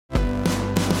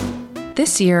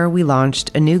This year, we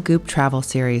launched a new Goop travel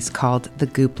series called The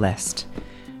Goop List.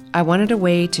 I wanted a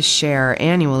way to share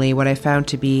annually what I found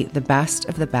to be the best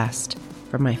of the best,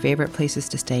 from my favorite places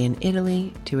to stay in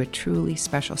Italy to a truly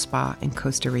special spa in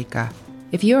Costa Rica.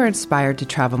 If you are inspired to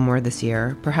travel more this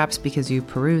year, perhaps because you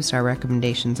perused our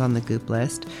recommendations on the Goop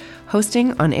List,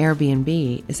 hosting on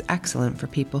Airbnb is excellent for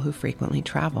people who frequently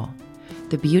travel.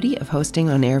 The beauty of hosting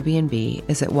on Airbnb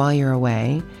is that while you're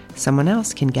away, someone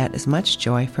else can get as much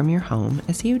joy from your home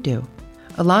as you do.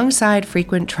 Alongside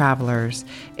frequent travelers,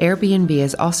 Airbnb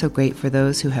is also great for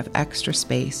those who have extra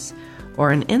space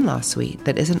or an in-law suite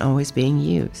that isn't always being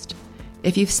used.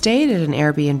 If you've stayed at an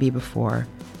Airbnb before,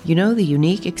 you know the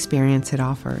unique experience it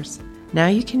offers. Now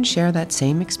you can share that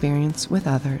same experience with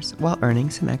others while earning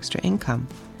some extra income.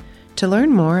 To learn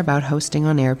more about hosting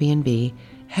on Airbnb,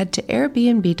 head to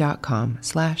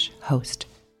airbnb.com/host.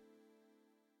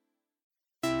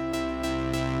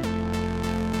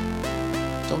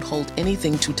 Don't hold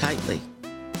anything too tightly.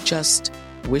 Just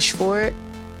wish for it,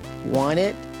 want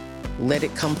it, let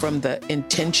it come from the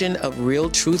intention of real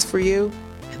truth for you,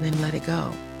 and then let it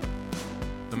go.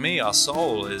 For me, our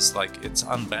soul is like, it's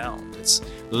unbound, it's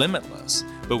limitless,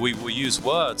 but we will use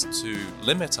words to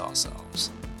limit ourselves.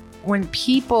 When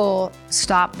people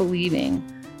stop believing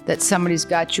that somebody's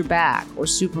got your back or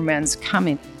Superman's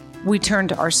coming, we turn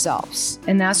to ourselves,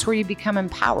 and that's where you become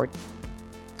empowered.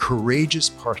 Courageous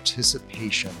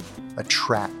participation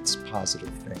attracts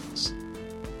positive things.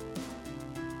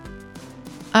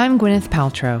 I'm Gwyneth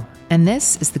Paltrow, and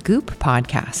this is the Goop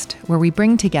Podcast, where we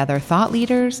bring together thought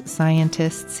leaders,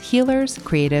 scientists, healers,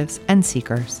 creatives, and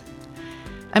seekers.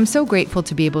 I'm so grateful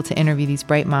to be able to interview these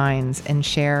bright minds and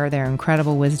share their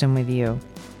incredible wisdom with you.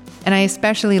 And I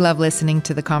especially love listening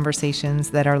to the conversations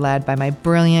that are led by my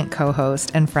brilliant co-host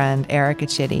and friend, Erica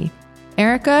Chitty.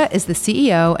 Erica is the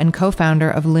CEO and co-founder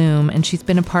of Loom, and she's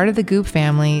been a part of the Goop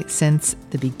family since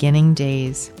the beginning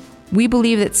days. We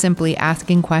believe that simply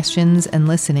asking questions and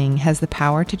listening has the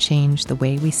power to change the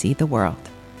way we see the world.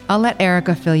 I'll let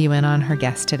Erica fill you in on her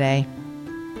guest today.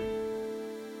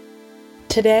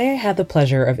 Today, I had the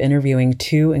pleasure of interviewing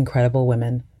two incredible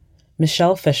women,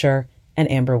 Michelle Fisher and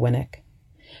Amber Winnick.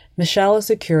 Michelle is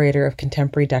the curator of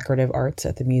contemporary decorative arts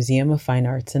at the Museum of Fine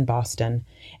Arts in Boston,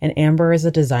 and Amber is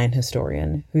a design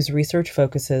historian whose research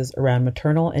focuses around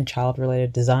maternal and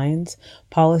child-related designs,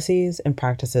 policies, and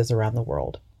practices around the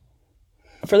world.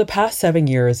 For the past 7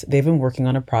 years, they've been working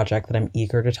on a project that I'm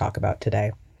eager to talk about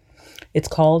today. It's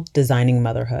called Designing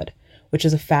Motherhood, which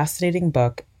is a fascinating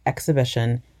book,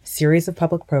 exhibition, series of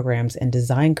public programs, and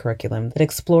design curriculum that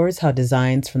explores how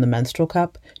designs from the menstrual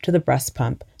cup to the breast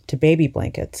pump to baby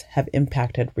blankets have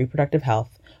impacted reproductive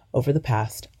health over the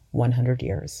past 100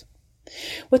 years.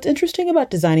 What's interesting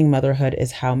about Designing Motherhood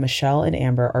is how Michelle and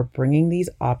Amber are bringing these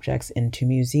objects into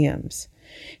museums.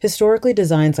 Historically,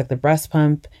 designs like the breast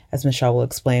pump, as Michelle will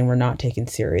explain, were not taken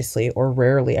seriously or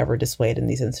rarely ever displayed in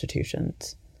these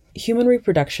institutions. Human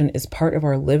reproduction is part of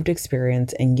our lived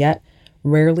experience and yet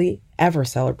rarely ever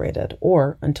celebrated,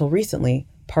 or, until recently,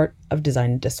 part of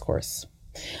design discourse.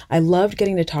 I loved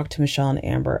getting to talk to Michelle and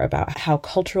Amber about how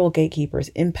cultural gatekeepers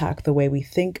impact the way we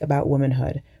think about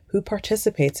womanhood, who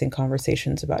participates in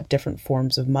conversations about different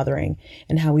forms of mothering,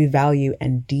 and how we value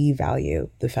and devalue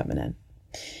the feminine.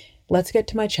 Let's get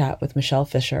to my chat with Michelle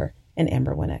Fisher and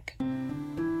Amber Winnick.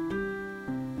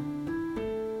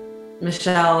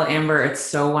 Michelle, Amber, it's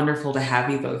so wonderful to have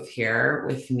you both here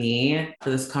with me for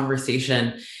this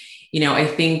conversation. You know, I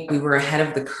think we were ahead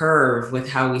of the curve with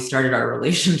how we started our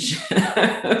relationship.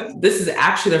 This is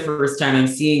actually the first time I'm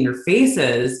seeing your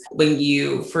faces. When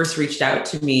you first reached out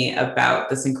to me about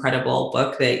this incredible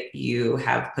book that you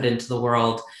have put into the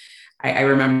world, I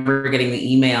remember getting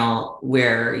the email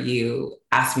where you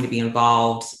asked me to be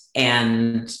involved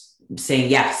and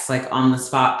saying yes, like on the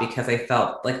spot, because I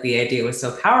felt like the idea was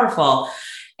so powerful.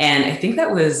 And I think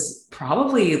that was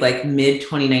probably like mid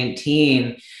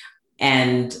 2019.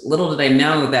 And little did I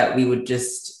know that we would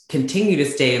just continue to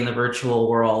stay in the virtual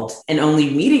world and only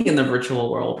meeting in the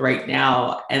virtual world right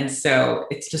now. And so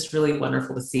it's just really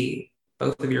wonderful to see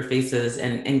both of your faces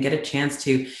and get a chance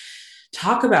to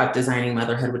talk about Designing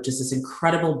Motherhood, which is this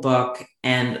incredible book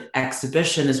and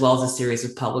exhibition, as well as a series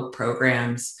of public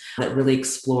programs that really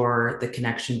explore the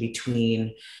connection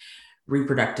between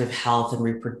reproductive health and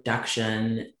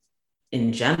reproduction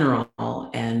in general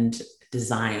and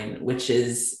design, which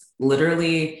is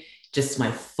literally just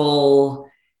my full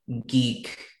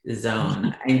geek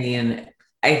zone. I mean,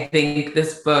 I think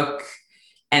this book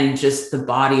and just the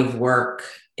body of work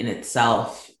in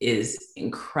itself is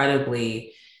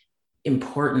incredibly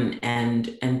important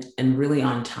and really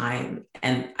on time.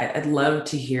 And I'd love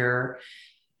to hear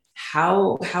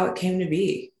how it came to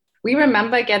be. We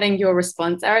remember getting your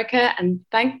response, Erica, and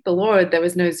thank the Lord there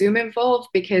was no Zoom involved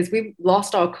because we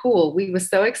lost our cool. We were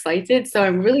so excited. So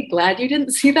I'm really glad you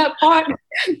didn't see that part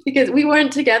because we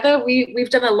weren't together.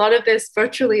 We've done a lot of this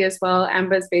virtually as well.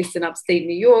 Amber's based in upstate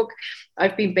New York.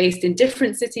 I've been based in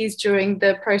different cities during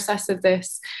the process of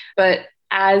this. But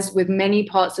as with many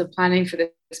parts of planning for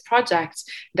this project,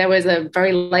 there was a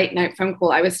very late night phone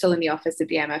call. I was still in the office of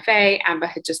the MFA. Amber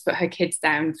had just put her kids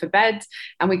down for bed,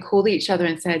 and we called each other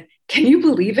and said, "Can you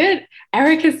believe it?"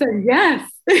 Erica said, "Yes."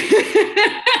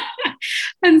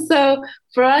 And so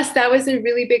for us, that was a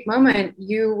really big moment.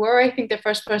 You were, I think, the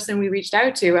first person we reached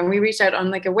out to, and we reached out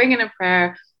on like a wing and a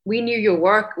prayer. We knew your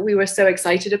work. We were so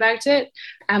excited about it.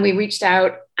 And we reached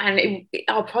out, and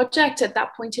our project at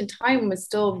that point in time was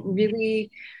still really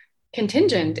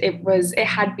contingent. It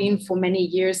had been for many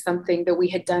years something that we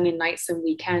had done in nights and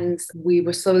weekends. We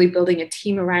were slowly building a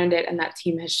team around it, and that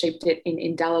team has shaped it in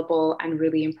indelible and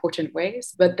really important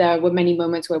ways. But there were many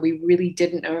moments where we really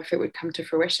didn't know if it would come to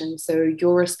fruition. So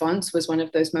your response was one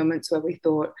of those moments where we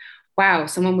thought, wow,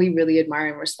 someone we really admire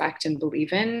and respect and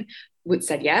believe in would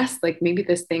said yes, like maybe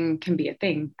this thing can be a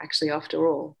thing actually after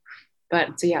all.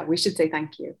 But so yeah, we should say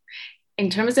thank you.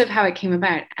 In terms of how it came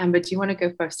about, Amber, do you want to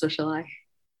go first or shall I?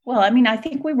 Well, I mean, I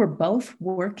think we were both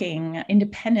working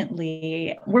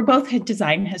independently. We're both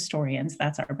design historians.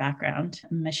 That's our background.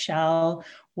 Michelle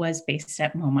was based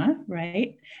at MoMA,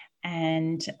 right?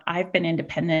 And I've been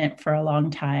independent for a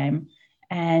long time.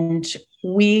 And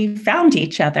we found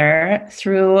each other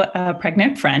through a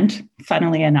pregnant friend,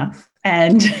 funnily enough.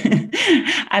 And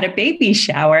at a baby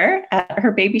shower, at her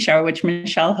baby shower, which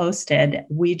Michelle hosted,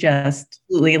 we just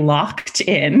really locked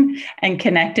in and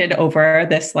connected over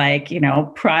this,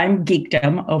 prime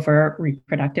geekdom over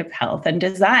reproductive health and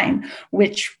design,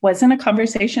 which wasn't a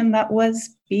conversation that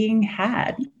was being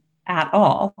had at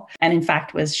all. And in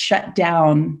fact, was shut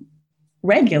down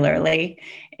regularly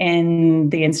in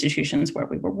the institutions where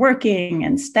we were working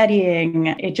and studying.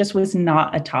 It just was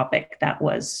not a topic that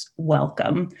was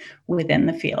welcome within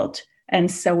the field.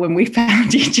 And so when we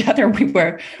found each other, we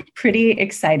were pretty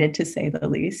excited, to say the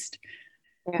least.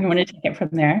 Yeah. You want to take it from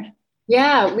there?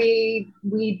 Yeah, we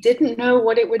didn't know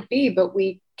what it would be, but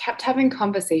we kept having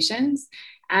conversations,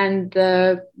 and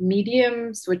the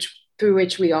mediums through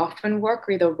which we often work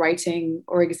are either writing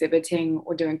or exhibiting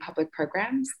or doing public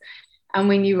programs. And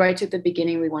when you write at the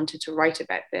beginning, we wanted to write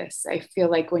about this. I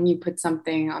feel like when you put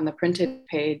something on the printed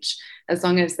page, as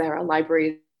long as there are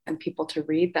libraries and people to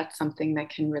read, that's something that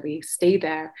can really stay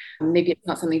there. Maybe it's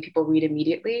not something people read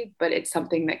immediately, but it's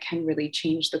something that can really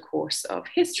change the course of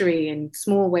history in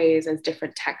small ways as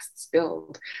different texts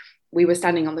build. We were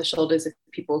standing on the shoulders of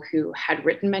people who had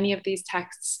written many of these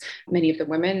texts, many of the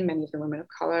women of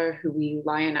color who we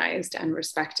lionized and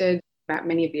respected about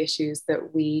many of the issues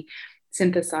that we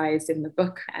synthesized in the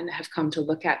book and have come to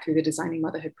look at through the Designing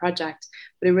Motherhood project.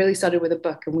 But it really started with a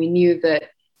book. And we knew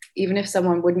that even if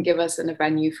someone wouldn't give us a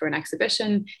venue for an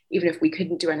exhibition, even if we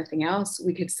couldn't do anything else,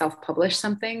 we could self-publish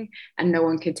something and no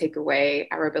one could take away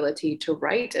our ability to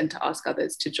write and to ask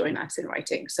others to join us in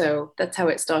writing. So that's how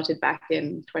it started back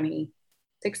in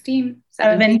 2016,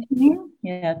 17?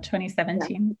 Yeah,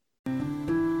 2017. Yeah.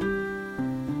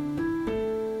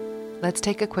 Let's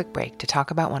take a quick break to talk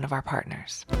about one of our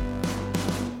partners.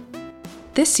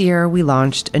 This year, we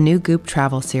launched a new Goop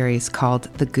travel series called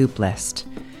The Goop List.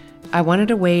 I wanted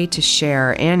a way to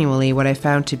share annually what I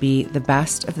found to be the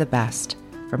best of the best,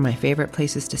 from my favorite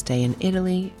places to stay in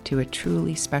Italy to a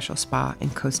truly special spa in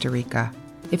Costa Rica.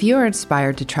 If you are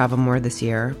inspired to travel more this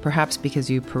year, perhaps because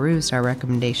you perused our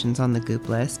recommendations on the Goop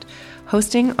List,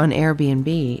 hosting on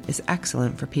Airbnb is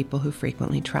excellent for people who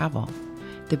frequently travel.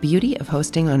 The beauty of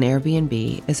hosting on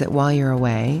Airbnb is that while you're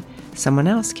away, someone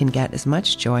else can get as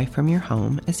much joy from your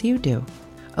home as you do.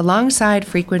 Alongside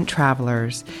frequent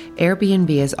travelers, Airbnb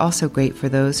is also great for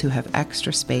those who have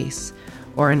extra space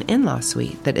or an in-law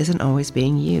suite that isn't always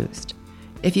being used.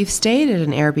 If you've stayed at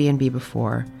an Airbnb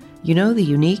before, you know the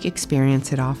unique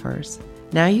experience it offers.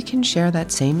 Now you can share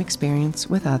that same experience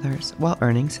with others while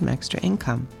earning some extra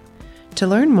income. To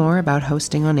learn more about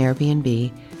hosting on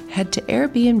Airbnb, head to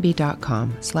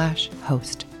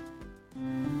airbnb.com/host.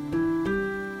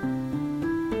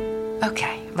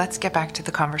 Okay, let's get back to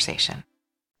the conversation.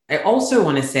 I also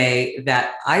want to say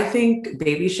that I think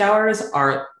baby showers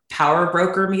are power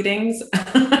broker meetings.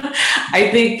 I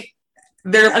think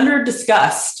they're under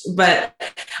discussed, but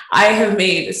I have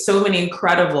made so many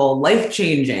incredible,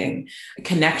 life-changing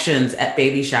connections at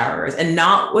baby showers, and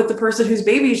not with the person whose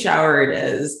baby shower it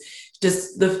is,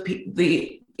 just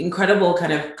the incredible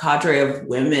kind of cadre of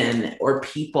women or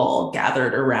people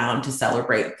gathered around to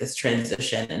celebrate this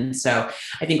transition. And so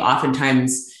I think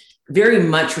oftentimes very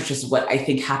much, which is what I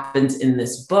think happens in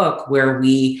this book, where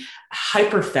we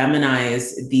hyper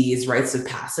feminize these rites of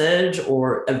passage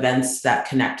or events that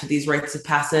connect to these rites of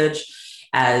passage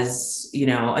as, you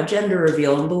know, a gender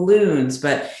reveal and balloons.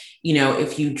 But, you know,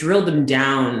 if you drill them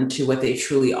down to what they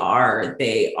truly are,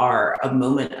 they are a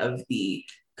moment of the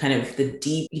kind of the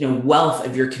deep, you know, wealth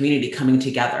of your community coming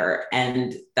together.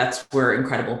 And that's where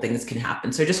incredible things can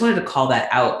happen. So I just wanted to call that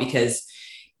out because,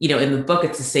 you know, in the book,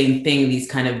 it's the same thing, these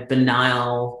kind of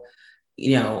banal,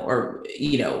 you know, or,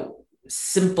 you know,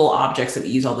 simple objects that we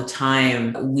use all the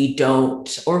time, we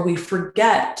don't, or we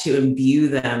forget to imbue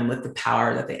them with the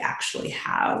power that they actually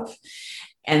have.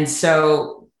 And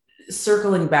so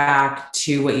circling back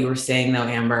to what you were saying though,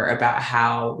 Amber, about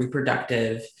how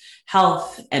reproductive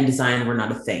health and design were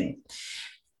not a thing.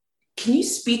 Can you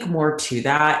speak more to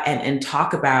that and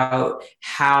talk about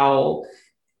how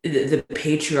the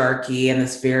patriarchy and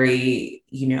this very,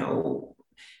 you know,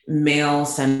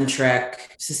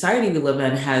 male-centric society we live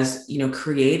in has, you know,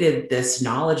 created this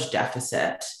knowledge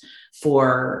deficit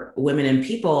for women and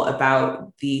people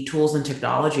about the tools and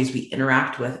technologies we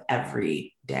interact with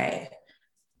every day?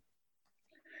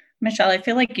 Michelle, I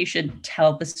feel like you should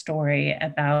tell the story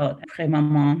about Pré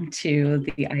Maman to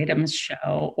the items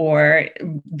show or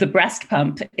the breast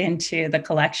pump into the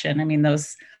collection. I mean,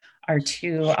 those are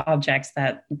two objects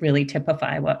that really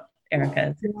typify what Erica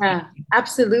is. Yeah,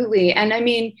 absolutely. And I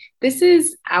mean, this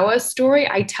is our story.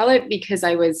 I tell it because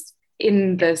I was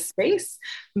in the space,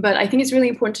 but I think it's really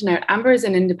important to note Amber is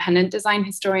an independent design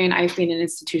historian. I've been an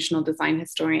institutional design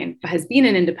historian, has been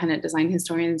an independent design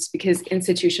historian because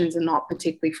institutions are not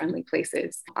particularly friendly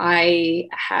places. I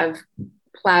have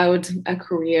plowed a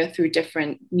career through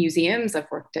different museums. I've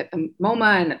worked at the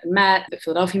MoMA and at the Met, the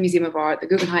Philadelphia Museum of Art, the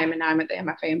Guggenheim, and now I'm at the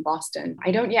MFA in Boston.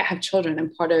 I don't yet have children,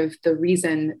 and part of the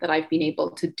reason that I've been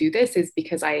able to do this is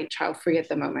because I'm child-free at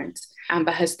the moment.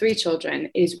 Amber has 3 children.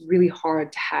 It is really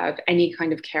hard to have any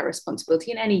kind of care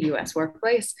responsibility in any US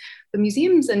workplace. The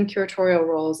museums and curatorial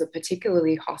roles are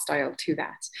particularly hostile to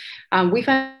that. We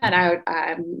found out,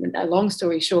 a long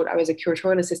story short, I was a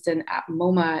curatorial assistant at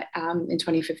MoMA in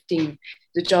 2015.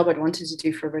 The job I'd wanted to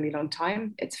do for a really long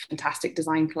time. It's a fantastic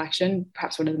design collection,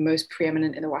 perhaps one of the most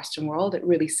preeminent in the Western world. It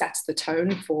really sets the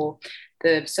tone for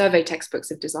the survey textbooks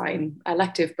of design,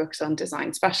 elective books on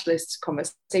design, specialists,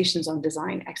 conversations on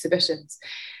design, exhibitions.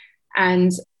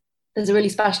 And there's a really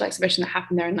special exhibition that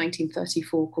happened there in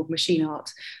 1934 called Machine Art.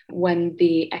 When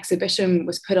the exhibition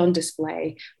was put on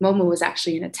display, MoMA was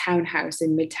actually in a townhouse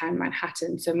in Midtown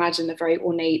Manhattan. So imagine a very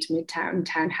ornate Midtown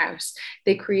townhouse.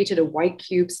 They created a white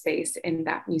cube space in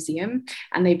that museum,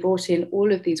 and they brought in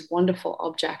all of these wonderful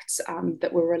objects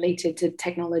that were related to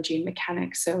technology and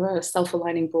mechanics. So a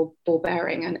self-aligning ball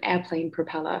bearing, an airplane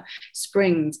propeller,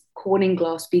 springs, Corning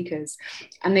glass beakers,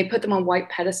 and they put them on white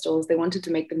pedestals. They wanted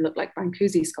to make them look like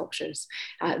Brancusi sculptures.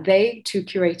 They, 2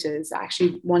 curators,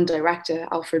 actually one director,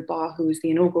 Alfred Barr, who was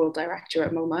the inaugural director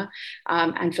at MoMA,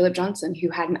 and Philip Johnson, who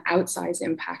had an outsized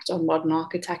impact on modern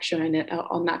architecture and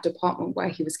on that department where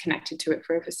he was connected to it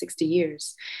for over 60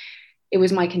 years. It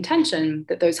was my contention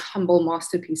that those humble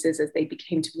masterpieces, as they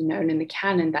became to be known in the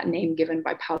canon, that name given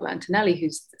by Paolo Antonelli,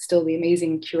 who's still the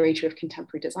amazing curator of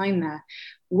contemporary design there,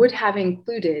 would have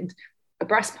included a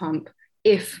breast pump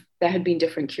if there had been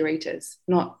different curators,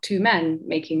 not 2 men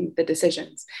making the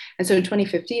decisions. And so in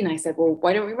 2015, I said, well,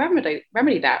 why don't we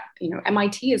remedy that? You know,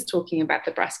 MIT is talking about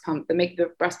the breast pump. The Make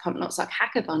the Breast Pump Not Suck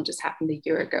hackathon just happened a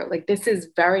year ago. Like, this is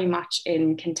very much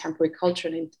in contemporary culture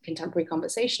and in contemporary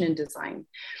conversation in design.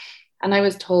 And I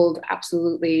was told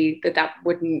absolutely that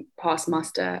wouldn't pass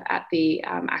muster at the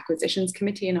acquisitions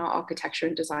committee in our architecture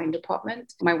and design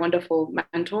department. My wonderful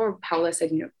mentor, Paula, said,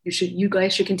 you know, you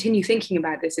guys should continue thinking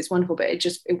about this. It's wonderful, but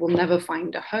it will never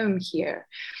find a home here.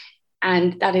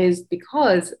 And that is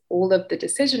because all of the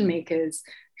decision makers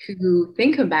who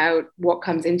think about what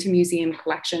comes into museum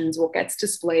collections, what gets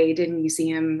displayed in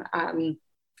museum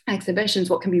exhibitions,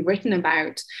 what can be written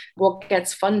about, what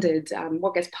gets funded,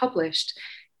 what gets published,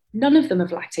 none of them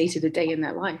have lactated a day in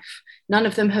their life. None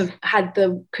of them have had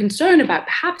the concern about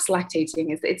perhaps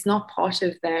lactating. It's not part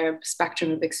of their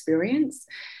spectrum of experience.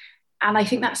 And I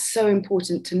think that's so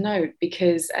important to note,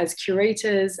 because as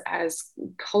curators, as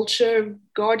culture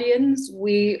guardians,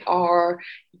 we are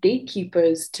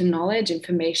gatekeepers to knowledge,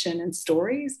 information, and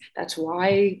stories. That's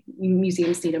why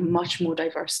museums need a much more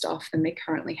diverse staff than they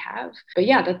currently have. But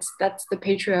yeah, that's the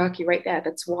patriarchy right there.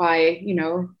 That's why, you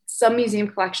know, some museum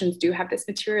collections do have this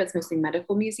material. It's mostly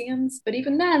medical museums. But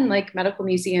even then, like, medical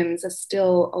museums are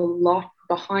still a lot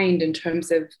behind in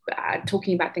terms of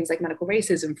talking about things like medical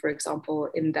racism, for example,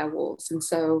 in their walls. And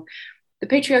so the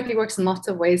patriarchy works in lots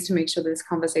of ways to make sure that this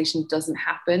conversation doesn't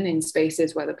happen in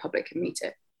spaces where the public can meet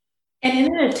it. And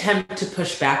in an attempt to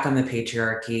push back on the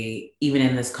patriarchy, even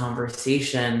in this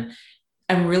conversation,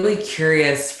 I'm really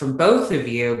curious from both of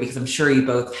you, because I'm sure you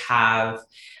both have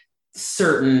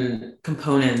certain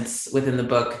components within the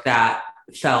book that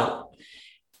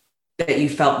you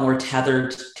felt more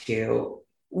tethered to.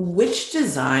 Which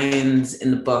designs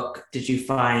in the book did you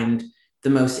find the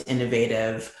most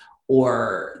innovative,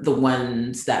 or the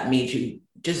ones that made you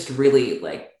just really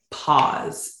like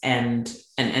pause and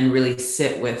really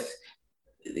sit with,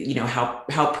 you know,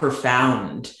 how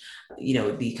profound, you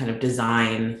know, the kind of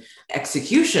design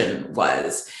execution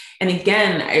was? And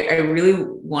again, I really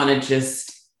want to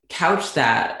just couch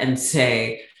that and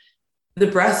say the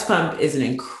breast pump is an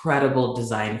incredible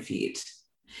design feat.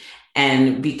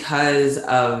 And because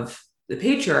of the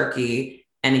patriarchy,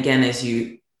 and again, as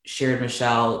you shared,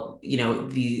 Michelle, you know,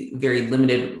 the very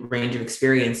limited range of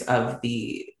experience of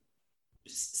the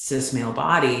cis male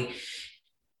body,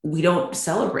 we don't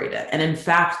celebrate it. And in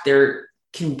fact, there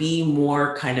can be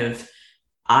more kind of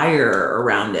ire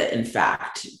around it, in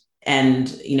fact. And,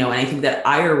 you know, and I think that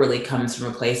ire really comes from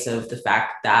a place of the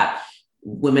fact that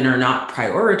women are not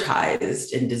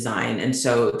prioritized in design. And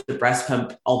so the breast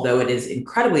pump, although it is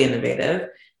incredibly innovative,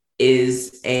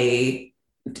 is a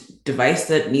device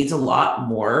that needs a lot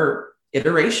more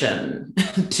iteration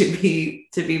to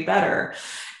be better.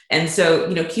 And so,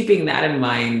 you know, keeping that in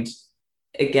mind,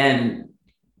 again,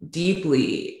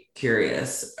 deeply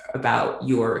curious about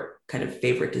your kind of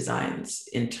favorite designs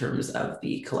in terms of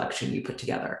the collection you put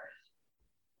together.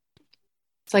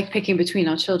 It's like picking between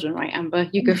our children, right, Amber?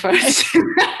 You go first.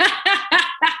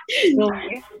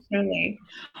 Really.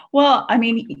 Well, I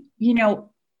mean, you know,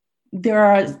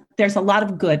 there's a lot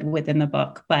of good within the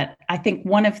book, but I think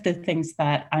one of the things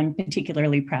that I'm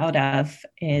particularly proud of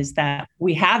is that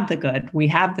we have the good, we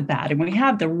have the bad, and we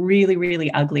have the really,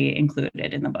 really ugly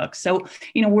included in the book. So,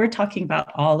 you know, we're talking about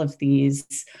all of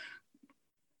these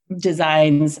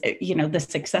designs, you know, the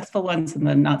successful ones and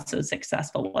the not so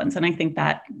successful ones. And I think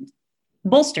that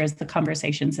bolsters the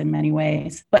conversations in many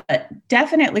ways. But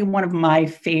definitely one of my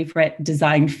favorite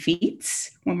design feats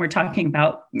when we're talking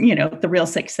about, you know, the real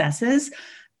successes,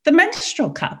 the menstrual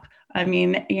cup. I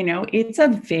mean, you know, it's a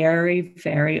very,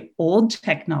 very old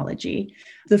technology.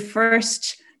 The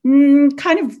first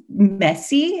kind of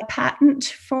messy patent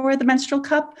for the menstrual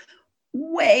cup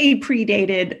way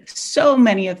predated so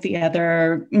many of the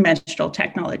other menstrual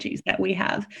technologies that we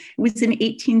have. It was in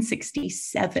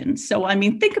 1867. So, I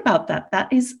mean, think about that.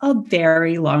 That is a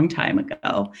very long time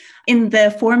ago. In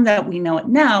the form that we know it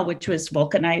now, which was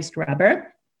vulcanized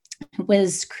rubber,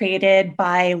 was created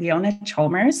by Leona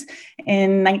Chalmers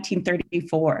in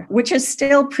 1934, which has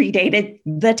still predated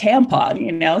the tampon,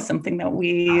 you know, something that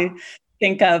we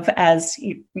think of as,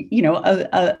 you know,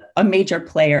 a major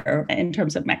player in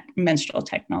terms of menstrual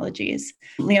technologies.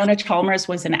 Leona Chalmers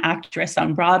was an actress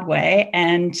on Broadway,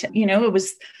 and, you know, it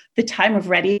was the time of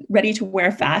ready to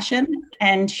wear fashion.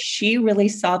 And she really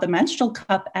saw the menstrual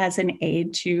cup as an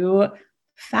aid to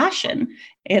fashion.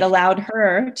 It allowed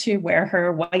her to wear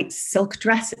her white silk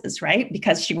dresses, right?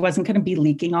 Because she wasn't going to be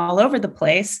leaking all over the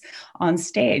place on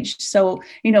stage. So,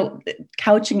 you know,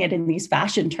 couching it in these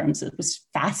fashion terms, it was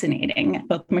fascinating.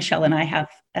 Both Michelle and I have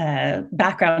a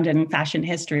background in fashion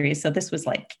history. So this was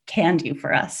like candy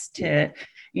for us to,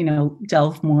 you know,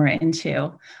 delve more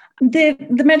into. The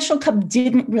menstrual cup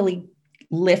didn't really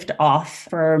lift off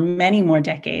for many more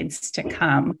decades to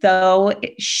come. Though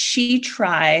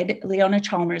Leona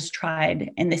Chalmers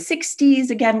tried in the 60s,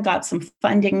 again, got some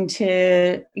funding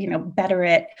to, you know, better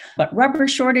it, but rubber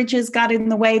shortages got in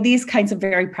the way, these kinds of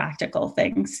very practical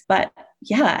things. But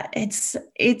yeah, it's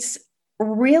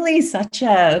really such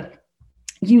a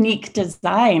unique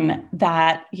design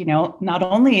that, you know, not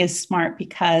only is smart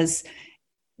because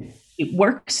it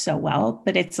works so well,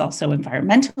 but it's also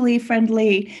environmentally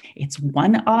friendly. It's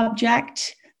one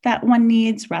object that one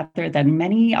needs rather than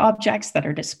many objects that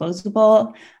are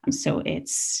disposable. So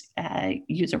it's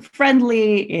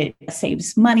user-friendly, it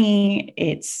saves money,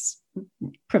 it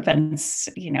prevents,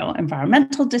 you know,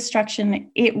 environmental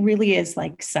destruction. It really is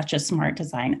like such a smart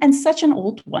design, and such an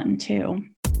old one too.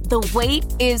 The wait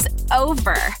is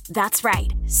over. That's right.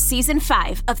 Season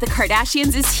 5 of The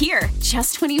Kardashians is here.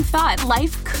 Just when you thought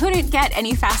life couldn't get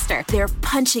any faster, they're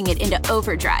punching it into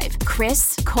overdrive.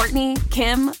 Kris, Kourtney,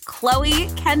 Kim,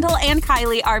 Khloe, Kendall, and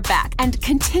Kylie are back and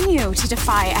continue to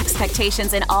defy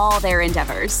expectations in all their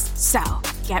endeavors. So,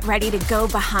 get ready to go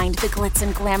behind the glitz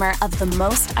and glamour of the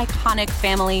most iconic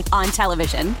family on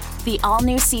television. The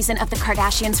all-new season of The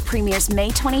Kardashians premieres May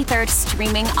 23rd,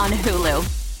 streaming on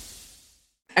Hulu.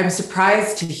 I'm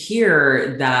surprised to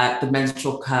hear that the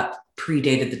menstrual cup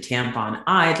predated the tampon.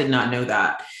 I did not know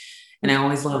that. And I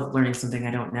always love learning something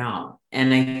I don't know.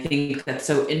 And I think that's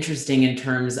so interesting in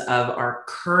terms of our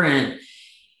current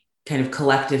kind of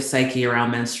collective psyche around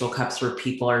menstrual cups, where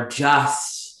people are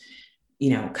just,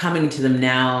 coming to them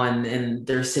now, and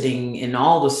they're sitting in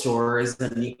all the stores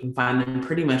and you can find them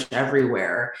pretty much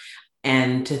everywhere.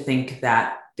 And to think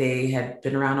that they had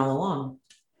been around all along.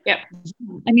 Yeah.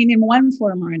 I mean, in one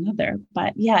form or another,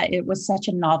 but yeah, it was such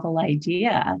a novel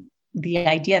idea. The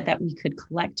idea that we could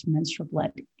collect menstrual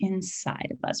blood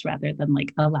inside of us rather than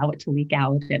like allow it to leak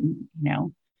out and,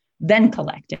 then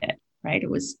collect it, right? It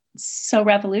was so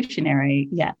revolutionary,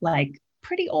 yet like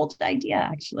pretty old idea,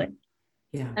 actually.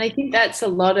 Yeah. And I think that's a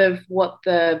lot of what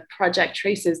the project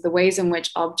traces, the ways in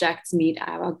which objects meet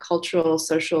our cultural,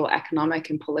 social, economic,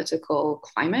 and political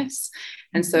climates.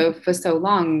 And so for so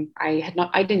long, I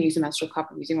didn't use a menstrual cup.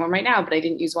 I'm using one right now, but I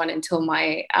didn't use one until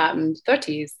my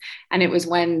 30s. And it was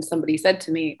when somebody said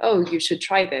to me, oh, you should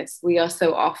try this. We are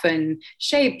so often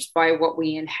shaped by what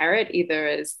we inherit, either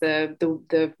as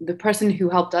the person who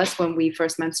helped us when we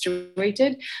first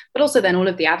menstruated, but also then all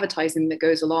of the advertising that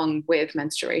goes along with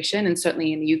menstruation. And certainly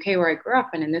in the UK where I grew up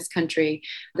and in this country,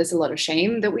 there's a lot of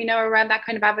shame that we know around that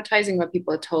kind of advertising, where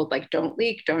people are told like, don't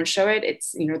leak, don't show it.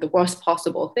 It's, the worst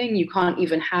possible thing. You can't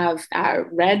even have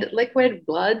red liquid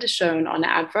blood shown on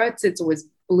adverts. It's always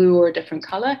blue or a different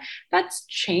color. That's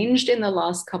changed in the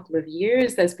last couple of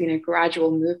years. There's been a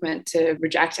gradual movement to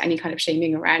reject any kind of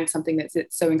shaming around something that's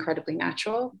so incredibly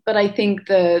natural. But I think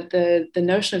the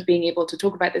notion of being able to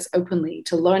talk about this openly,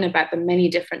 to learn about the many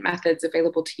different methods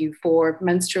available to you for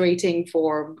menstruating,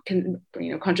 for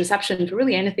contraception, for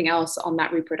really anything else on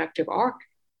that reproductive arc,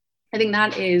 I think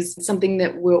that is something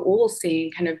that we're all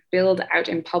seeing kind of build out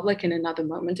in public in another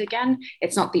moment again.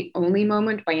 It's not the only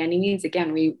moment by any means.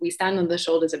 Again, we stand on the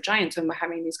shoulders of giants when we're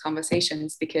having these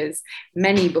conversations, because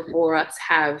many before us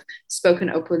have spoken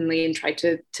openly and tried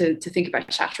to think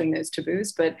about shattering those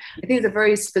taboos. But I think it's a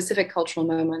very specific cultural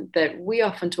moment that we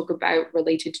often talk about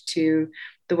related to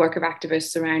the work of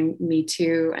activists around Me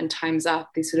Too and Time's Up,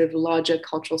 these sort of larger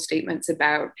cultural statements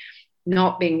about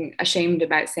not being ashamed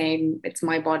about saying, it's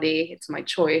my body, it's my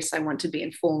choice, I want to be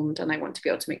informed and I want to be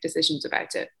able to make decisions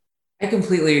about it. I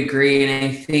completely agree. And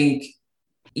I think,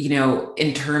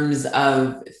 in terms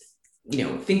of,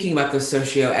 thinking about the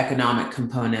socioeconomic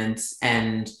components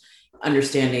and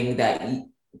understanding that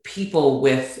people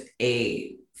with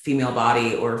a female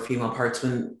body or female parts,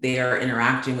 when they are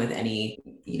interacting with any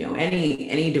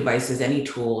devices, any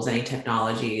tools, any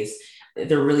technologies,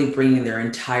 they're really bringing their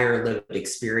entire lived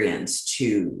experience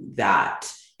to that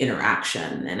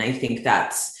interaction. And I think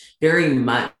that's very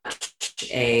much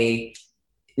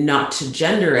not to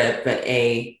gender it, but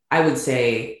I would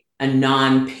say a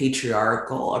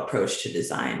non-patriarchal approach to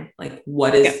design. Like,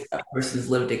 what is a person's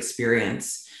lived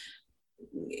experience?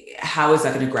 How is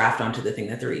that going to graft onto the thing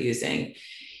that they're using?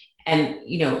 And,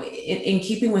 in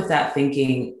keeping with that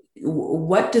thinking,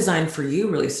 what design for you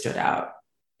really stood out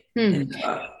in the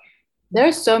book?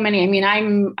 There's so many. I mean,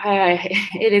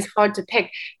 it is hard to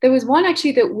pick. There was one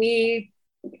actually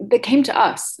that came to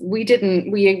us. We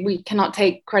cannot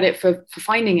take credit for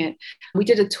finding it. We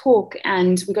did a talk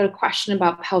and we got a question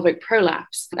about pelvic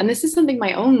prolapse. And this is something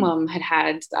my own mom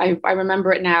had. I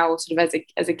remember it now sort of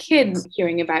as a kid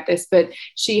hearing about this, but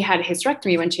she had a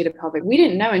hysterectomy when she had a pelvic. We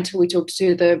didn't know until we talked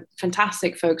to the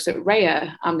fantastic folks at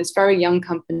Rhea, this very young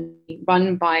company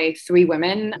run by 3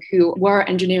 women who were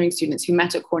engineering students who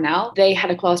met at Cornell. They had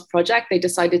a class project. They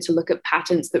decided to look at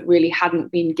patents that really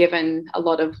hadn't been given a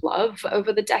lot of love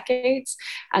over the decades.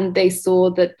 And they saw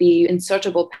that the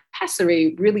insertable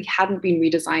pessary really hadn't been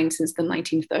redesigned since the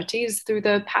 1930s through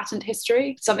the patent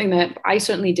history. Something that I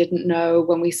certainly didn't know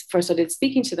when we first started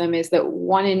speaking to them is that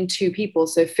 1 in 2 people,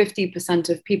 so 50%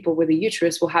 of people with a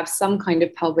uterus, will have some kind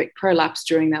of pelvic prolapse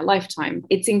during their lifetime.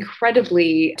 It's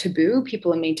incredibly taboo.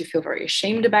 People are made to feel very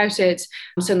ashamed about it.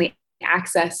 Certainly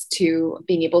access to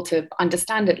being able to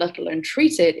understand it, let alone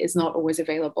treat it, is not always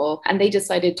available. And they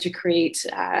decided to create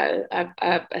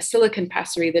a silicone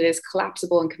pessary that is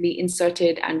collapsible and can be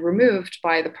inserted and removed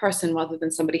by the person rather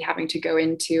than somebody having to go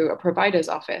into a provider's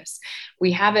office.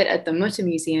 We have it at the Mutter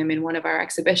Museum in one of our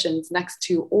exhibitions next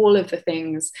to all of the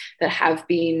things that have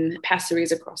been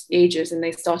pessaries across the ages. And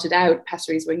they started out,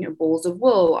 pessaries were, balls of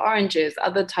wool, oranges,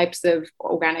 other types of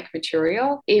organic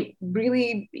material. It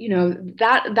really,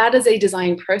 that is a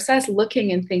design process,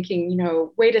 looking and thinking,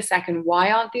 wait a second, why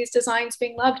aren't these designs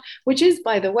being loved? Which is,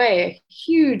 by the way, a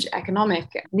huge economic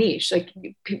niche. Like,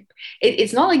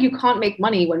 it's not like you can't make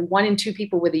money when 1 in 2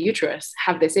 people with a uterus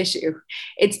have this issue.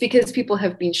 It's because people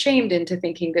have been shamed into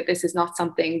thinking that this is not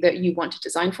something that you want to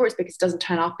design for. It's because it doesn't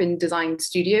turn up in design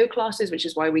studio classes, which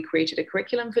is why we created a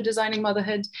curriculum for designing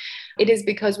motherhood. It is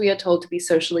because we are told to be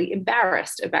socially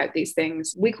embarrassed about these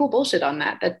things. We call bullshit on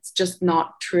that. That's just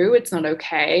not true. It's not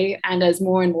okay. And as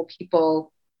more and more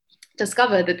people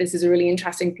discover that this is a really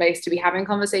interesting place to be having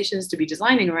conversations, to be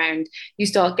designing around, you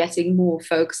start getting more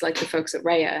folks like the folks at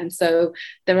Raya. And so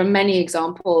there are many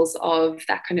examples of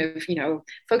that kind of,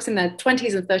 folks in their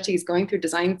 20s and 30s going through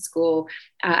design school.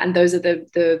 And those are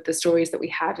the stories that we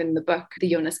have in the book.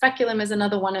 The Iona Speculum is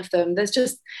another one of them. There's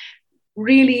just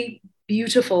really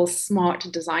beautiful, smart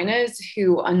designers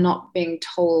who are not being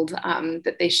told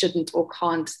that they shouldn't or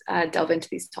can't delve into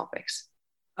these topics.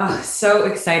 Oh, so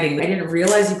exciting. I didn't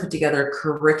realize you put together a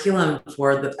curriculum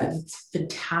for it's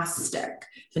fantastic.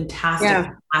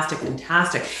 Fantastic.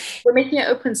 We're making it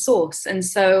open source. And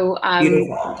so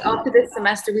after this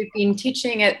semester, we've been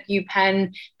teaching at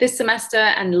UPenn this semester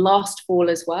and last fall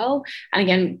as well. And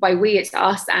again, by we, it's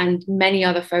us and many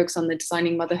other folks on the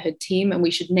Designing Motherhood team. And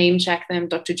we should name check them: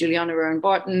 Dr. Juliana Rowan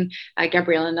Barton,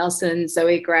 Gabriella Nelson,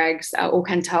 Zoe Greggs,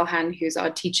 Orkan Telhan, who's our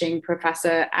teaching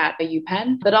professor at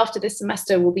UPenn. But after this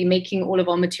semester, we'll be making all of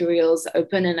our materials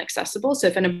open and accessible. So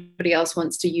if anybody else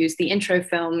wants to use the intro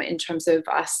film in terms of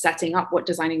us setting up what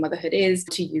Designing Motherhood is,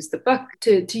 to use the book,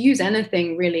 to use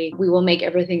anything really, we will make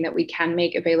everything that we can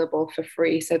make available for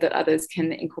free so that others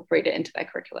can incorporate it into their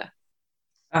curricula.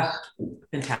 Oh,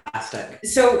 fantastic.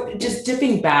 So just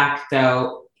dipping back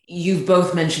though, you've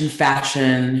both mentioned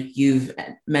fashion, you've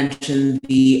mentioned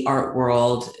the art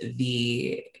world,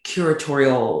 the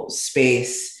curatorial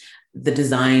space, the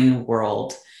design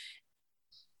world.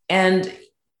 And,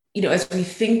 as we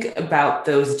think about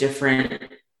those different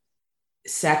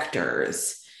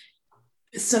sectors,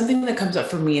 something that comes up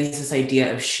for me is this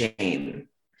idea of shame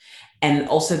and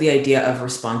also the idea of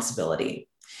responsibility.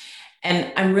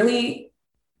 And I'm really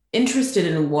interested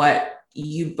in what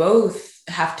you both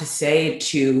have to say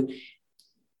to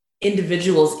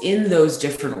individuals in those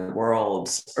different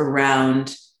worlds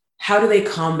around how do they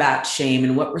combat shame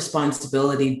and what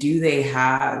responsibility do they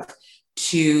have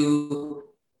to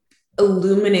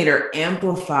illuminate or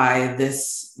amplify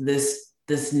this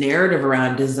narrative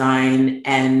around design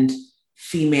and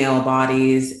female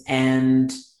bodies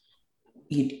and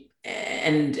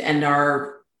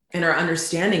our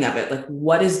understanding of it. Like,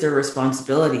 what is their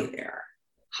responsibility there?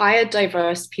 Hire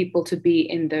diverse people to be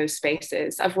in those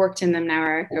spaces. I've worked in them now,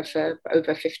 Erica, for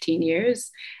over 15 years,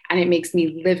 and it makes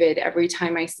me livid every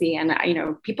time I see, and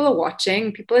people are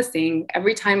watching, people are seeing,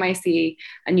 every time I see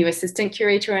a new assistant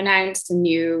curator announced, a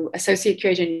new associate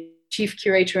curator, chief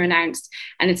curator announced,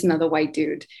 and it's another white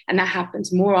dude. And that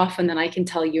happens more often than I can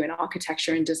tell you in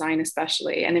architecture and design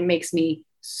especially. And it makes me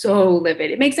so livid.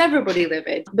 It makes everybody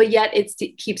livid, but yet it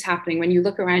keeps happening. When you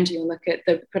look around you and look at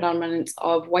the predominance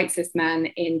of white cis men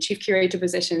in chief curator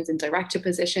positions and director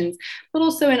positions, but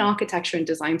also in architecture and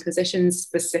design positions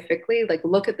specifically, like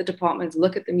look at the departments,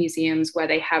 look at the museums where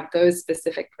they have those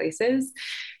specific places.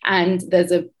 And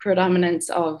there's a predominance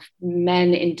of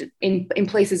men in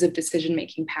places of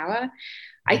decision-making power.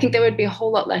 I think there would be a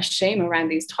whole lot less shame around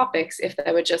these topics if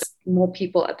there were just more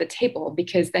people at the table,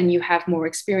 because then you have more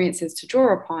experiences to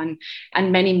draw upon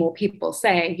and many more people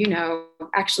say,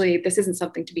 actually, this isn't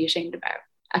something to be ashamed about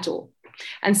at all.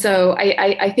 And so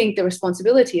I think the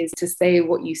responsibility is to say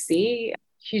what you see.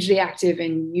 Hugely active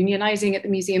in unionizing at the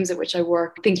museums at which I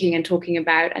work, thinking and talking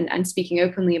about and speaking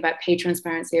openly about pay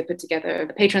transparency. I put together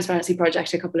the Pay Transparency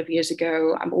Project a couple of years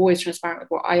ago. I'm always transparent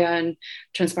with what I earn,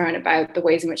 transparent about the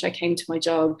ways in which I came to my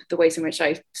job, the ways in which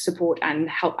I support and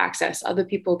help access other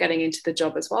people getting into the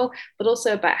job as well, but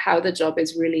also about how the job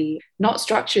is really not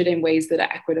structured in ways that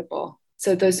are equitable.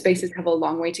 So those spaces have a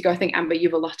long way to go. I think, Amber, you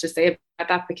have a lot to say about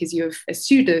that because you have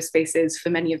eschewed those spaces for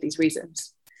many of these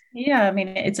reasons. Yeah, I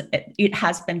mean, it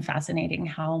has been fascinating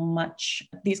how much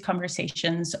these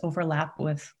conversations overlap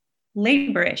with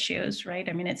labor issues, right?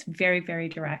 I mean, it's very, very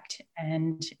direct.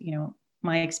 And,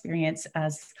 my experience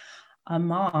as a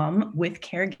mom with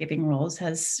caregiving roles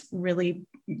has really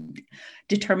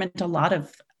determined a lot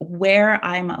of where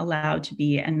I'm allowed to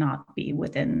be and not be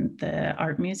within the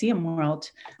art museum world.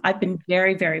 I've been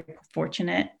very, very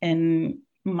fortunate in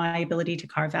my ability to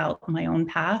carve out my own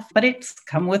path, but it's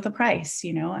come with a price,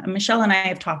 Michelle and I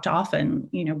have talked often,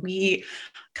 we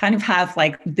kind of have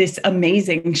like this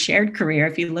amazing shared career.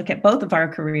 If you look at both of our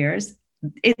careers,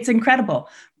 it's incredible.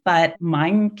 But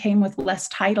mine came with less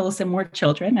titles and more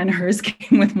children, and hers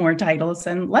came with more titles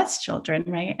and less children,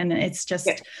 right? And it's just,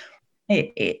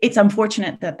 it's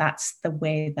unfortunate that that's the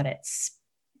way that it's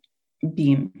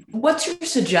been. What's your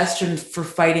suggestion for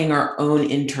fighting our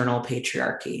own internal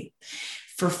patriarchy?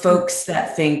 For folks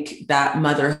that think that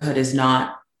motherhood is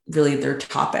not really their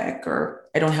topic, or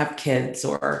I don't have kids,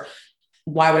 or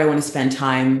why would I want to spend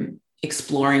time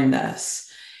exploring this?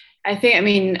 I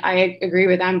agree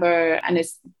with Amber, and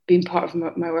it's been part of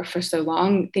my work for so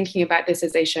long, thinking about this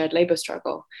as a shared labor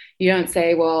struggle. You don't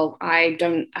say, well, I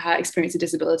don't experience a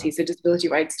disability, so disability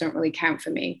rights don't really count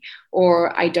for me,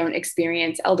 or I don't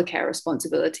experience elder care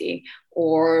responsibility,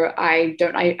 or I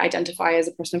don't identify as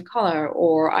a person of color,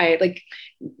 or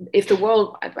if the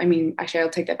world, actually, I'll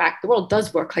take that back. The world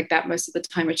does work like that most of the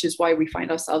time, which is why we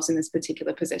find ourselves in this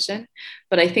particular position.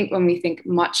 But I think when we think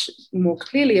much more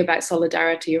clearly about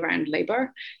solidarity around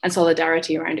labor and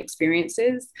solidarity around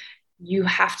experiences, you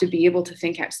have to be able to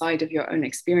think outside of your own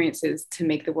experiences to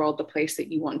make the world the place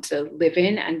that you want to live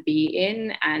in and be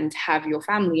in and have your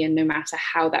family in, no matter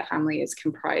how that family is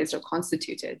comprised or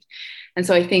constituted. And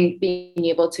so I think being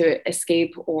able to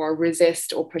escape or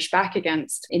resist or push back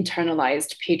against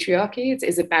internalized patriarchies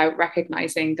is about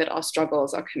recognizing that our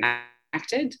struggles are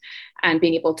connected and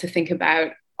being able to think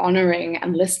about honoring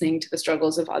and listening to the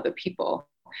struggles of other people.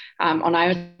 On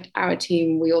our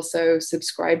team, we also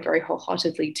subscribe very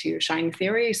wholeheartedly to shine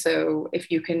theory. So if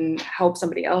you can help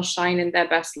somebody else shine in their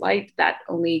best light, that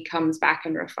only comes back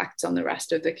and reflects on the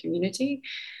rest of the community.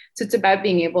 So it's about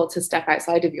being able to step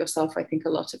outside of yourself, I think, a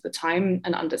lot of the time,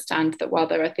 and understand that while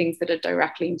there are things that are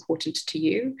directly important to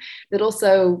you, that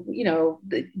also,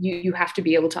 you have to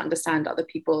be able to understand other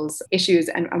people's issues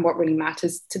and what really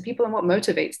matters to people and what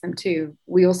motivates them too.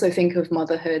 We also think of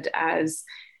motherhood as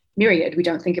myriad. We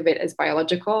don't think of it as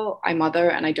biological. I mother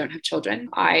and I don't have children.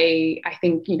 I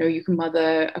think, you can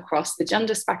mother across the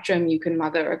gender spectrum, you can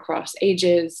mother across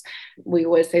ages. We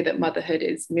always say that motherhood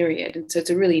is myriad. And so it's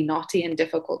a really knotty and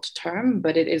difficult term,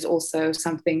 but it is also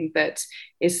something that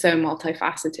is so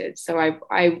multifaceted. So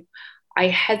I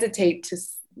hesitate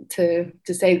to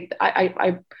say,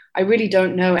 I really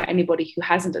don't know anybody who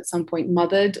hasn't at some point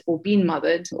mothered or been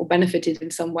mothered or benefited in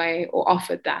some way or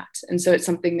offered that. And so it's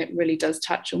something that really does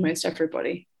touch almost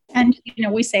everybody. And,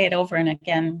 we say it over and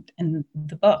again in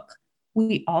the book.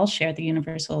 We all share the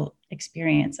universal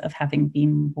experience of having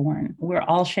been born. We're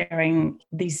all sharing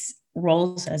these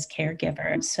roles as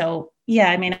caregivers. So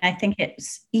I think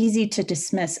it's easy to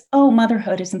dismiss,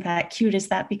 motherhood isn't that cute. Is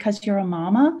that because you're a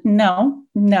mama? No,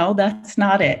 that's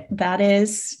not it. That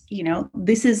is,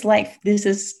 this is life. This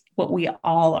is what we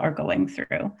all are going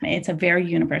through. It's a very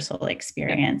universal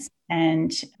experience,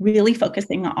 and really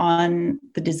focusing on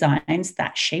the designs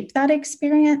that shape that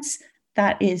experience,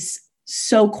 that is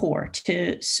so core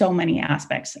to so many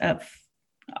aspects of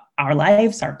our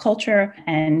lives, our culture,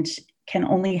 and can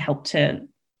only help to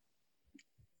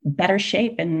better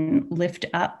shape and lift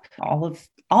up all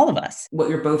of us. What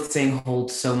you're both saying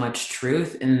holds so much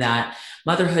truth in that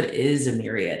motherhood is a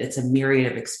myriad. It's a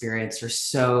myriad of experience. There's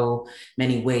so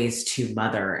many ways to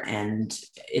mother, and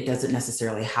it doesn't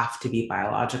necessarily have to be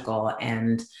biological.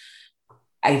 And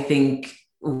I think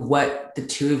what the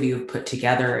two of you have put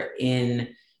together in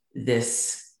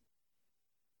this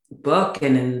book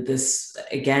and in this,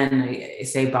 again, I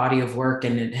say body of work,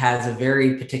 and it has a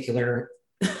very particular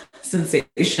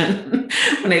sensation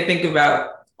when I think about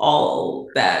all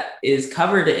that is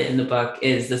covered in the book,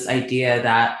 is this idea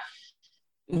that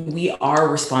we are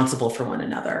responsible for one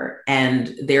another,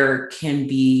 and there can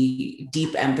be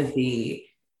deep empathy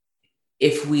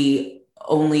if we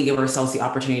only give ourselves the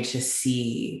opportunity to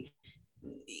see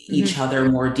each other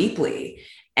more deeply.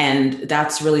 And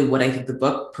that's really what I think the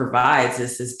book provides,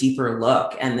 is this deeper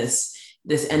look and this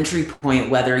entry point,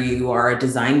 whether you are a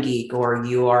design geek or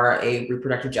you are a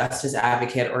reproductive justice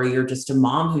advocate, or you're just a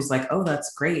mom who's like, oh,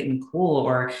 that's great and cool.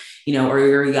 Or, or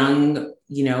you're a young,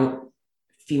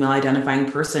 female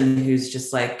identifying person who's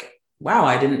just like, wow,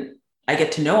 I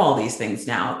get to know all these things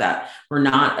now that were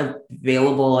not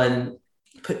available and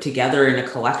put together in a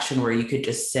collection where you could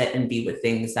just sit and be with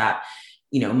things that,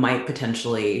 might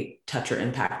potentially touch or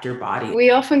impact your body.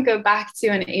 We often go back to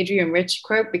an Adrienne Rich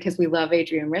quote because we love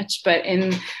Adrienne Rich, but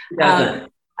in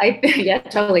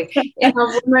totally. In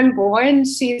A Woman Born,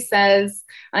 she says,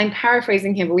 I'm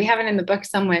paraphrasing here, but we have it in the book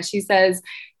somewhere. She says,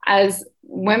 as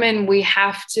women, we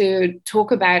have to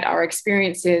talk about our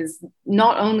experiences,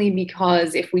 not only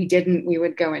because if we didn't, we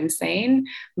would go insane,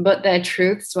 but their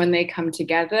truths, when they come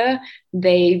together,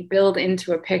 they build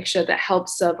into a picture that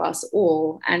helps serve us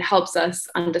all and helps us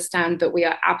understand that we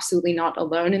are absolutely not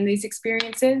alone in these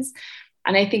experiences.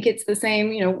 And I think it's the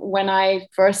same, when I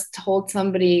first told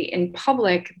somebody in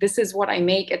public, this is what I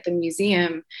make at the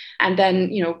museum. And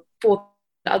then, 4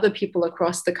 other people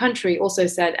across the country also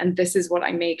said, and this is what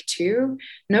I make too.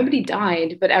 Nobody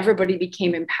died, but everybody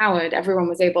became empowered. Everyone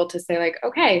was able to say like,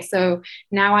 okay, so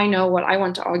now I know what I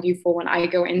want to argue for when I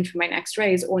go in for my next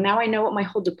raise, or now I know what my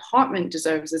whole department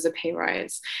deserves as a pay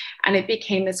rise. And it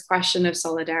became this question of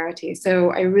solidarity.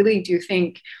 So I really do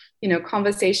think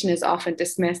conversation is often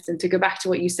dismissed. And to go back to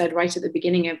what you said right at the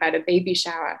beginning about a baby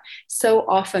shower, so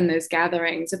often those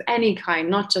gatherings of any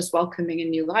kind, not just welcoming a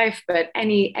new life, but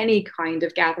any kind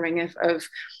of gathering of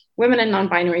women and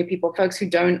non-binary people, folks who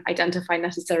don't identify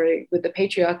necessarily with the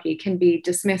patriarchy, can be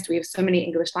dismissed. We have so many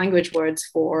English language words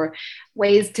for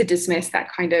ways to dismiss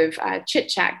that kind of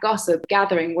chit-chat, gossip,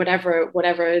 gathering, whatever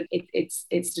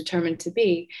it's determined to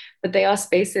be. But they are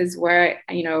spaces where,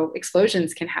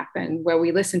 explosions can happen, where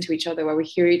we listen to each other, where we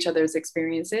hear each other's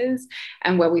experiences,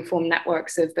 and where we form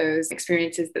networks of those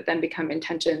experiences that then become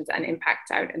intentions and impacts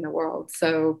out in the world.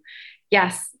 So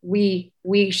yes, we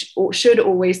should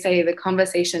always say the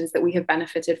conversations that we have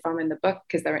benefited from in the book,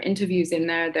 because there are interviews in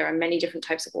there, there are many different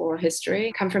types of oral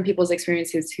history, come from people's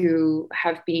experiences who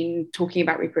have been talking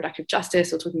about reproductive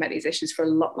justice or talking about these issues for a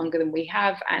lot longer than we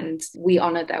have. And we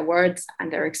honor their words and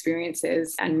their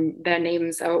experiences, and their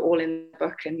names are all in the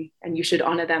book, and you should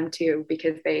honor them too,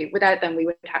 because without them, we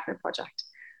wouldn't have no project.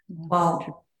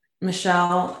 Well,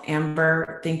 Michelle,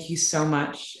 Amber, thank you so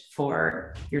much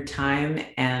for your time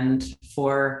and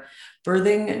for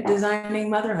birthing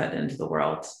Designing Motherhood into the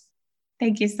world.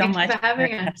 Thank you so much for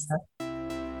having us.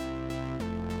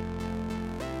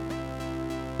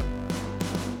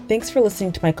 Thanks for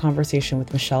listening to my conversation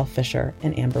with Michelle Fisher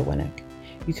and Amber Winnick.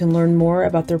 You can learn more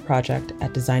about their project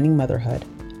at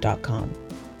designingmotherhood.com,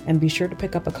 and be sure to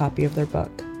pick up a copy of their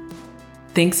book.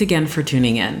 Thanks again for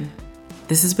tuning in.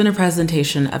 This has been a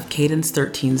presentation of Cadence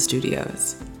 13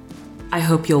 Studios. I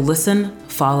hope you'll listen,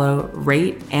 follow,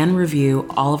 rate, and review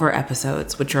all of our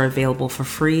episodes, which are available for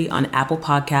free on Apple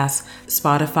Podcasts,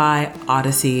 Spotify,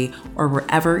 Odyssey, or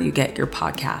wherever you get your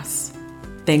podcasts.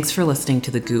 Thanks for listening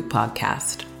to the Goop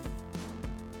Podcast.